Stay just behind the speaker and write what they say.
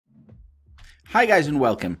Hi guys and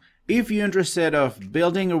welcome. If you're interested of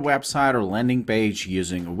building a website or landing page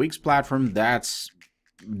using a Wix platform, that's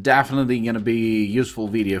definitely going to be a useful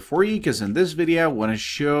video for you, because in this video I want to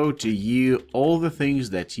show to you all the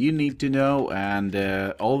things that you need to know and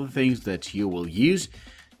all the things that you will use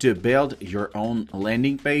to build your own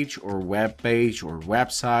landing page or web page or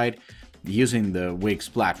website using the Wix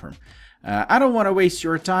platform. I don't want to waste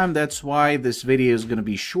your time, that's why this video is going to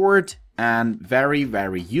be short and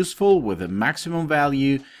very useful with a maximum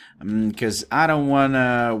value, because I don't want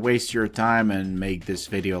to waste your time and make this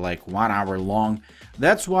video like 1 hour long.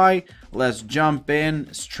 That's why let's jump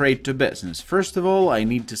in straight to business. First of all, I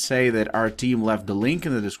need to say that our team left the link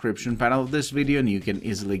in the description panel of this video, and you can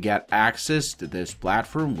easily get access to this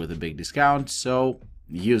platform with a big discount, so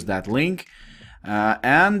use that link.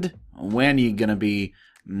 And when you're gonna be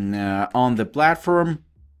on the platform,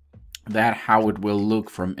 that's how it will look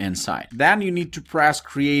from inside. Then you need to press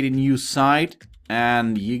create a new site,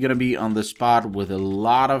 and you're gonna be on the spot with a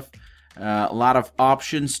lot of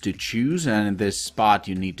options to choose, and in this spot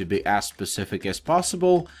you need to be as specific as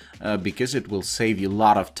possible because it will save you a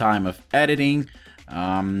lot of time of editing.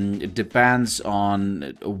 It depends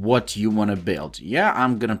on what you want to build. Yeah,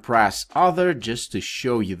 I'm gonna press other just to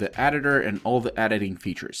show you the editor and all the editing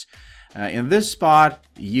features. In this spot,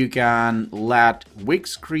 you can let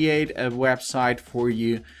Wix create a website for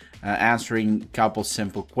you, answering a couple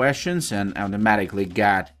simple questions and automatically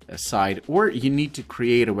get a site. Or you need to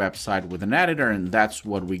create a website with an editor, and that's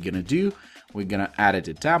what we're gonna do. We're gonna edit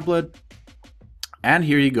a template, and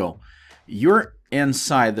here you go. You're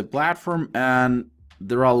inside the platform, and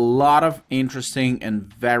there are a lot of interesting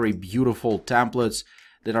and very beautiful templates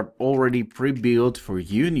that are already pre-built for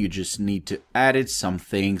you, and you just need to edit some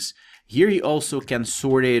things. Here you also can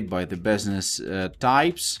sort it by the business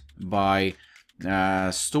types, by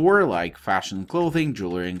store like fashion, clothing,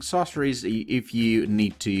 jewelry, and accessories. If you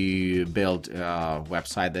need to build a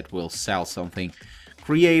website that will sell something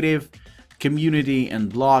creative, community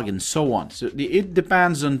and blog and so on. So it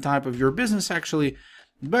depends on type of your business actually,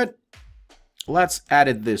 but let's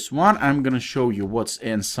edit this one. I'm gonna show you what's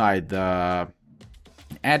inside the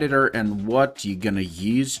editor and what you're gonna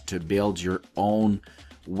use to build your own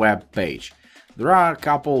web page. There are a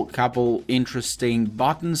couple interesting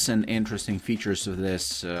buttons and interesting features of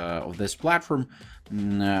this platform.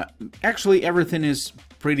 Actually, everything is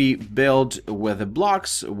pretty built with the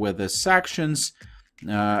blocks, with the sections.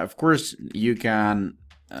 Of course, you can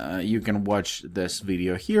watch this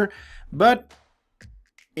video here, but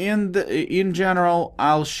in general,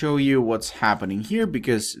 I'll show you what's happening here,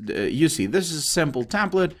 because you see this is a simple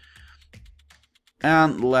template.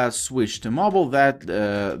 And let's switch to mobile. That's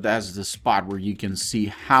the spot where you can see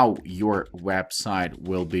how your website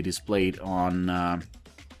will be displayed on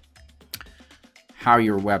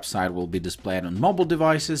mobile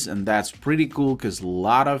devices, and that's pretty cool because a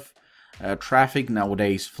lot of traffic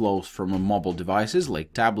nowadays flows from mobile devices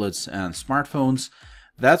like tablets and smartphones.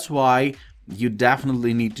 That's why you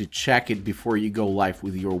definitely need to check it before you go live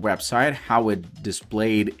with your website, how it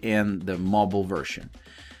displayed in the mobile version.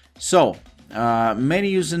 So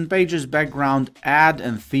menus and pages, background, ad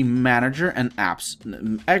and theme manager, and apps.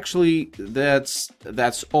 Actually,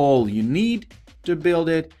 that's all you need to build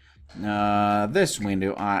it. This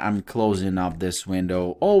window, I'm closing up this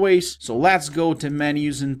window always. So let's go to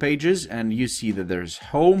menus and pages, and you see that there's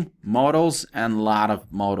home, modals, and a lot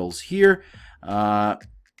of modals here.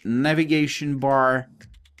 Navigation bar,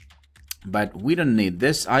 but we don't need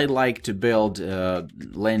this. I like to build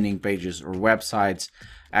landing pages or websites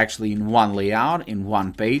actually in one layout, in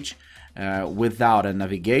one page, without a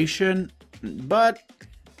navigation, but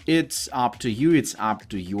it's up to you, it's up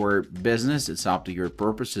to your business, it's up to your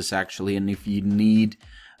purposes actually. And if you need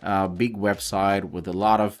a big website with a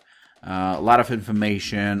lot of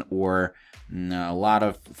information or a lot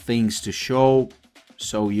of things to show,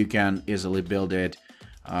 so you can easily build it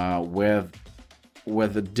with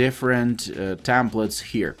the different templates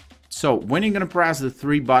here. So when you're gonna press the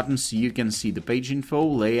three buttons, you can see the page info,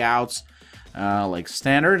 layouts, like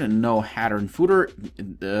standard, and no header and footer.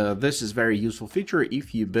 This is very useful feature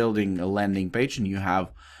if you're building a landing page and you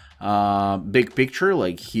have a big picture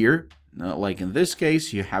like here, like in this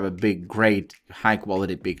case, you have a big, great, high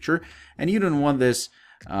quality picture, and you don't want this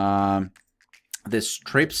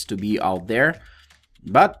strips to be out there.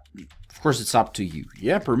 But of course, it's up to you.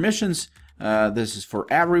 Yeah, permissions. This is for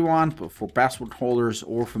everyone, for password holders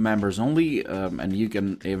or for members only, and you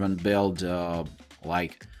can even build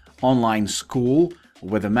like online school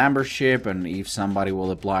with a membership, and if somebody will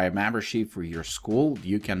apply a membership for your school,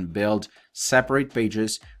 you can build separate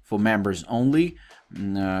pages for members only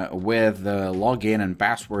with login and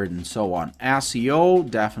password and so on. SEO,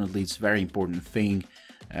 definitely it's a very important thing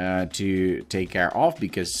to take care of,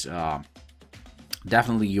 because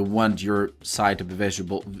definitely you want your site to be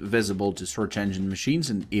visible to search engine machines,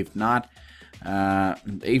 and if not,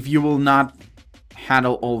 if you will not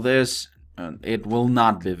handle all this, it will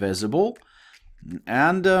not be visible,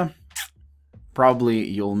 and probably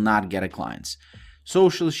you'll not get a clients.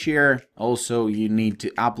 Social share, also you need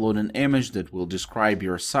to upload an image that will describe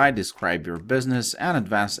your site, describe your business, and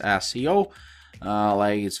advanced SEO,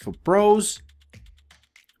 like it's for pros.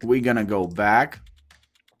 We're gonna go back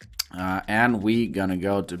and we're gonna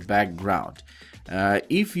go to background.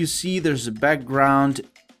 If you see there's a background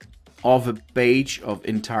of a page, of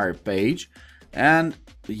entire page, and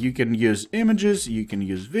you can use images, you can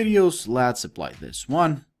use videos. Let's apply this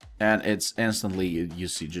one, and it's instantly, you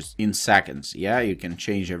see, just in seconds. Yeah, you can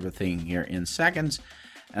change everything here in seconds,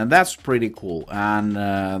 and that's pretty cool. And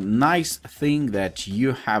nice thing that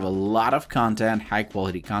you have a lot of content, high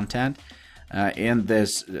quality content in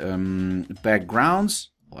this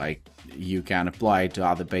backgrounds. Like, you can apply it to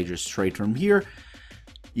other pages straight from here.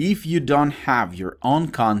 If you don't have your own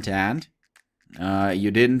content,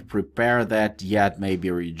 you didn't prepare that yet, maybe,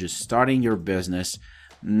 or you're just starting your business,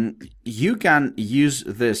 you can use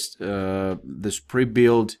this this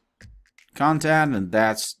pre-built content, and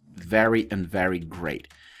that's very great.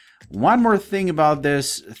 One more thing about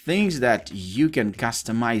this, things that you can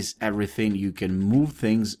customize everything, you can move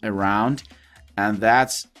things around, and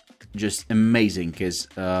that's just amazing, because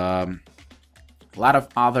a lot of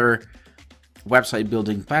other website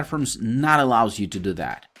building platforms not allows you to do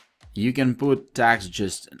that. You can put tags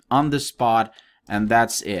just on the spot, and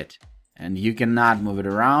that's it, and you cannot move it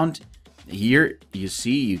around. Here you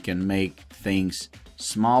see you can make things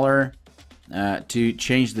smaller. To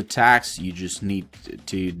change the tags, you just need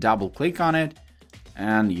to double click on it,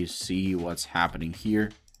 and you see what's happening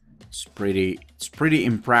here. It's pretty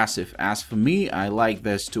impressive. As for me, I like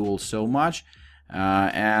this tool so much,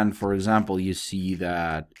 and for example, you see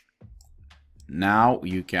that now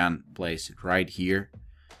you can place it right here,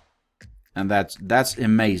 and that's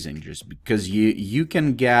amazing, just because you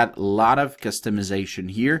can get a lot of customization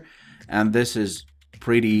here, and this is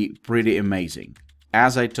pretty amazing.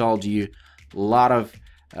 As I told you, there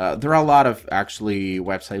are a lot of actually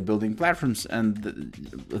website building platforms, and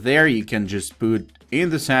there you can just put in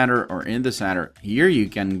the center or in the center. Here you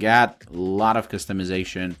can get a lot of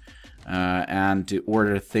customization and to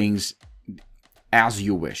order things as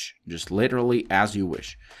you wish, just literally as you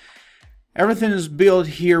wish. Everything is built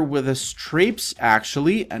here with the strips,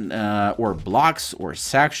 actually, and or blocks or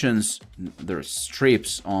sections. There's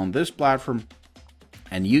strips on this platform,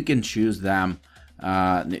 and you can choose them.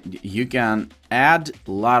 You can add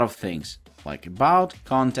a lot of things like about,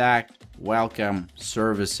 contact, welcome,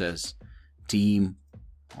 services, team.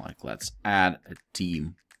 Like, let's add a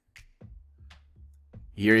team.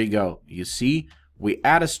 Here you go. You see, we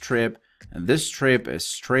add a strip, and this strip is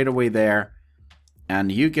straight away there. And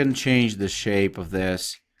you can change the shape of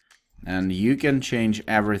this, and you can change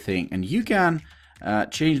everything, and you can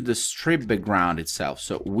change the strip background itself.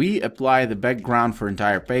 So we apply the background for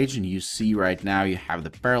entire page, and you see right now you have the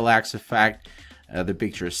parallax effect. The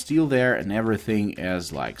picture is still there, and everything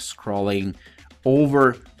is like scrolling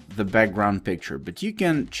over the background picture. But you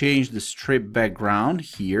can change the strip background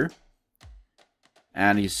here,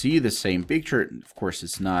 and you see the same picture. Of course,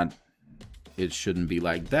 it shouldn't be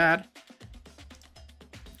like that.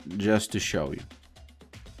 Just to show you.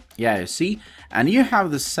 Yeah, you see, and you have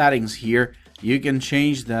the settings here. You can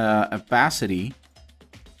change the opacity.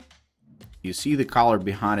 You see the color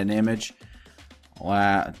behind an image.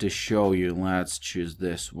 To show you, let's choose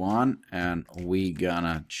this one, and we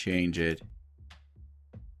gonna change it.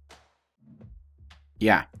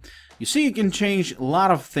 Yeah, you see, you can change a lot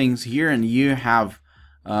of things here, and you have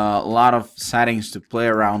a lot of settings to play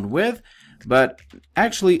around with. But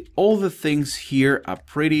actually, all the things here are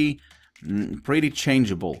pretty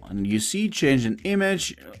changeable. And you see, change an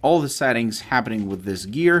image, all the settings happening with this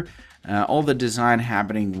gear, all the design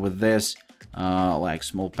happening with this, like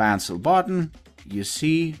small pencil button. You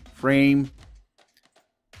see, frame,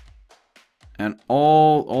 and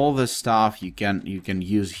all the stuff you can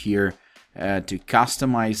use here to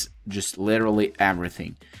customize just literally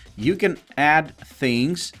everything. You can add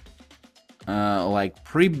things like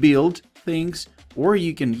pre-built things, or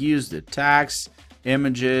you can use the tags,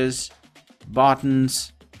 images,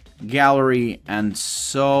 buttons, gallery, and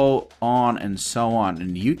so on and so on.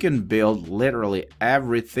 And you can build literally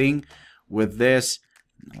everything with this,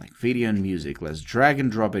 like video and music. Let's drag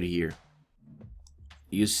and drop it here.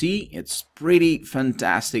 You see, it's pretty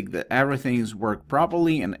fantastic that everything's worked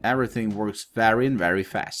properly and everything works very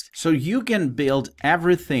fast. So you can build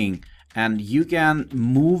everything and you can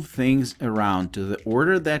move things around to the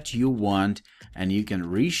order that you want, and you can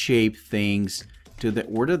reshape things to the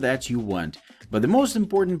order that you want. But the most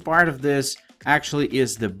important part of this actually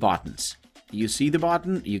is the buttons. You see the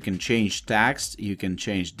button, you can change text, you can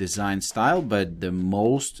change design style, but the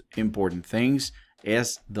most important things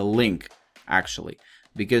is the link actually.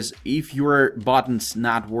 Because if your button's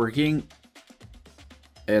not working,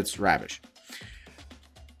 it's rubbish.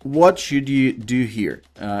 What should you do here?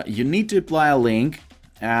 You need to apply a link,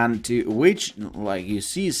 and to which, like you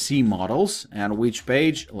see models, and which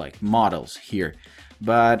page, like models here.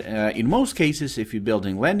 But in most cases, if you're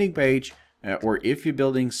building landing page, or if you're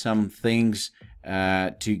building some things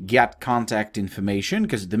to get contact information,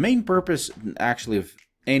 because the main purpose actually of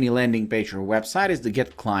any landing page or website is to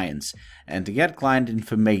get clients, and to get client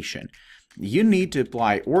information you need to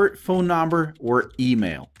apply or phone number or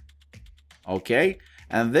email. Okay,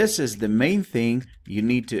 and this is the main thing. You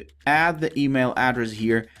need to add the email address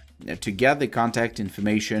here to get the contact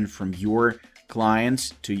information from your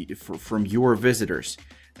clients, from your visitors,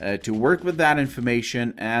 to work with that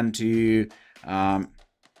information and to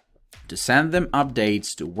send them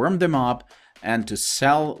updates, to warm them up, and to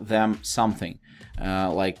sell them something.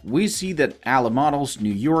 Like we see that Ala Models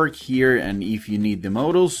New York here, and if you need the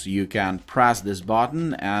models, you can press this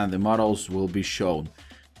button and the models will be shown.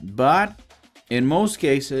 But in most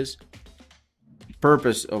cases,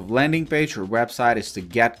 purpose of landing page or website is to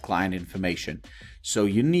get client information. So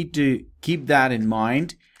you need to keep that in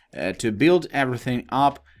mind to build everything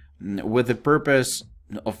up with the purpose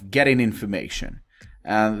of getting information.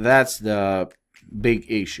 And that's the big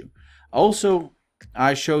issue. Also,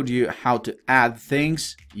 I showed you how to add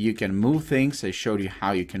things. You can move things. I showed you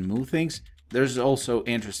how you can move things. There's also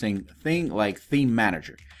interesting thing like theme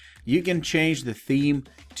manager. You can change the theme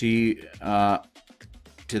to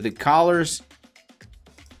the colors,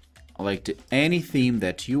 like to any theme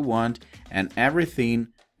that you want, and everything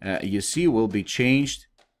you see will be changed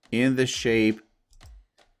in the shape.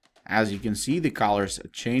 As you can see, the colors are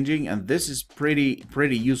changing, and this is pretty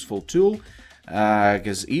useful tool.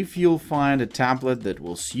 Because if you'll find a template that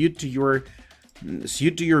will suit to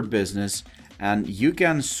your business, and you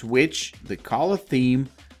can switch the color theme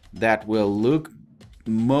that will look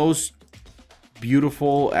most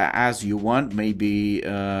beautiful as you want. Maybe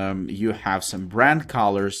you have some brand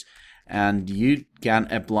colors and you can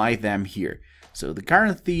apply them here. So the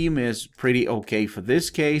current theme is pretty okay for this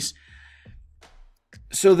case.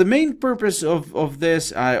 So the main purpose of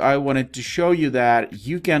this, I wanted to show you that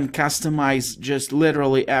you can customize just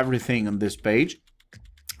literally everything on this page.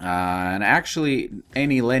 And actually,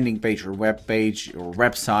 any landing page or web page or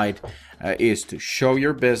website is to show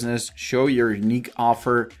your business, show your unique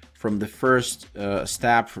offer from the first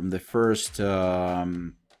step, from the first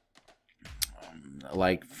from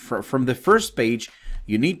the first page.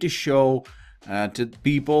 You need to show to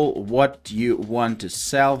people what you want to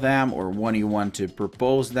sell them, or what you want to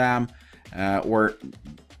propose them, or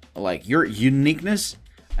like your uniqueness.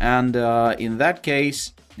 And in that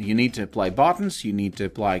case, you need to apply buttons, you need to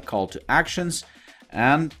apply call to actions,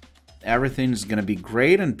 and everything's gonna be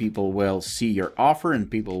great, and people will see your offer and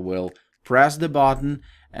people will press the button.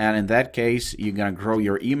 And in that case, you're gonna grow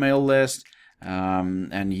your email list,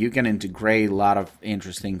 and you can integrate a lot of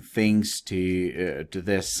interesting things to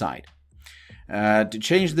this site. To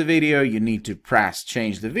change the video, you need to press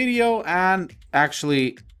change the video, and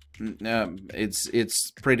actually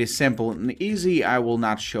it's pretty simple and easy. I will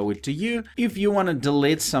not show it to you. If you want to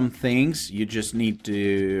delete some things, you just need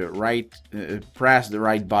to press the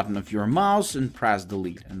right button of your mouse and press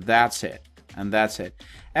delete, and that's it.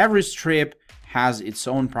 Every strip has its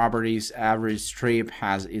own properties, every strip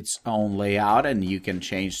has its own layout, and you can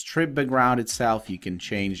change strip background itself, you can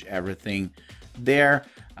change everything there.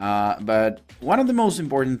 But one of the most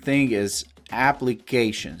important thing is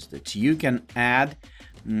applications that you can add,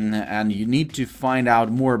 and you need to find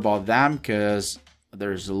out more about them, because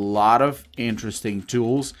there's a lot of interesting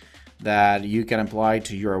tools that you can apply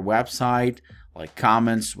to your website, like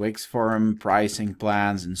comments, Wix forum, pricing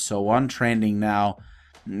plans, and so on, trending now.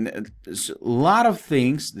 There's a lot of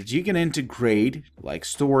things that you can integrate, like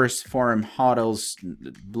stores, forum, hotels,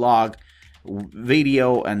 blog,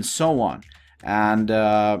 video, and so on. And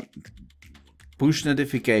push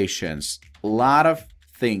notifications, a lot of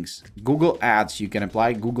things. Google Ads, you can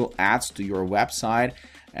apply Google Ads to your website,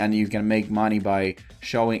 and you can make money by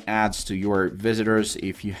showing ads to your visitors.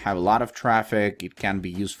 If you have a lot of traffic, it can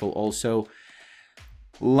be useful also.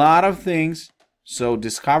 A lot of things So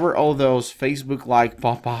discover all those Facebook like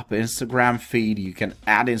pop-up, Instagram feed. You can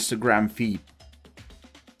add Instagram feed.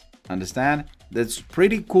 Understand? That's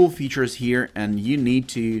pretty cool features here, and you need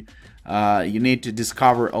to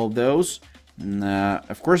discover all those.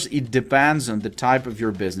 Of course, it depends on the type of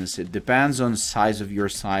your business. It depends on the size of your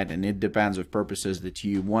site, and it depends on purposes that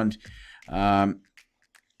you want.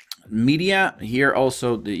 Media here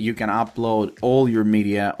also, you can upload all your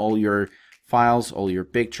media, all your files, all your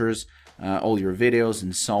pictures, all your videos,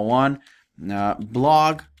 and so on.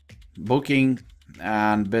 Blog, booking,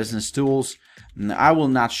 and business tools. I will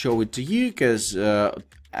not show it to you because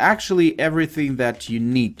actually everything that you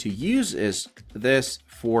need to use is this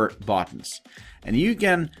 4 buttons, and you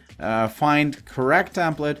can find correct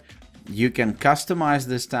template. You can customize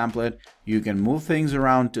this template. You can move things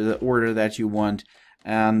around to the order that you want,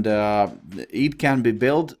 and it can be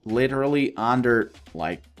built literally under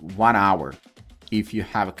like 1 hour. If you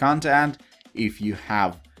have content, if you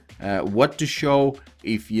have what to show,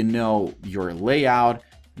 if you know your layout,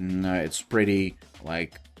 it's pretty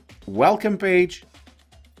like welcome page,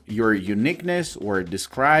 your uniqueness or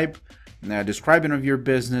describing of your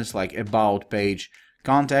business, like about page,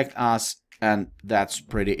 contact us, and that's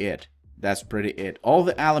pretty it. That's pretty it. All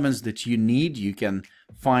the elements that you need you can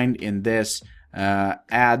find in this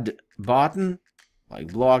add button,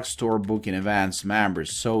 like blog, store, booking, events,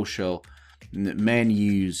 members, social,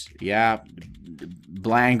 menus, yeah,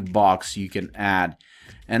 blank box you can add,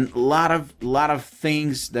 and a lot of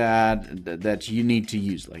things that you need to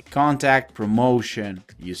use, like contact, promotion.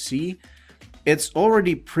 You see, it's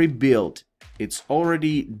already pre-built, it's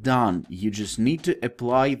already done. You just need to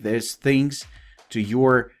apply these things to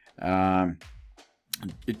your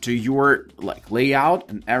like layout,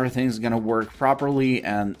 and everything's gonna work properly,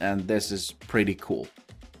 and this is pretty cool.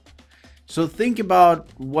 So think about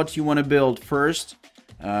what you want to build first.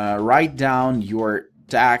 Write down your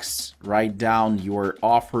texts, write down your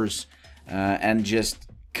offers, and just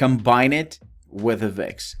combine it with a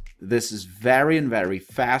Wix. This is very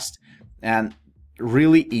fast and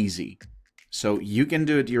really easy. So you can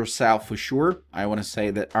do it yourself for sure. I want to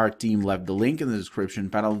say that our team left the link in the description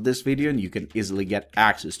panel of this video, and you can easily get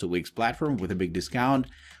access to Wix platform with a big discount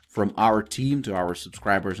from our team to our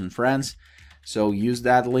subscribers and friends. So use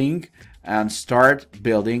that link and start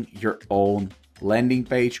building your own landing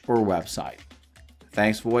page or website.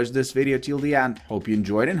 Thanks for watching this video till the end. Hope you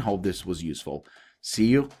enjoyed and hope this was useful. See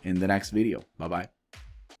you in the next video. Bye bye.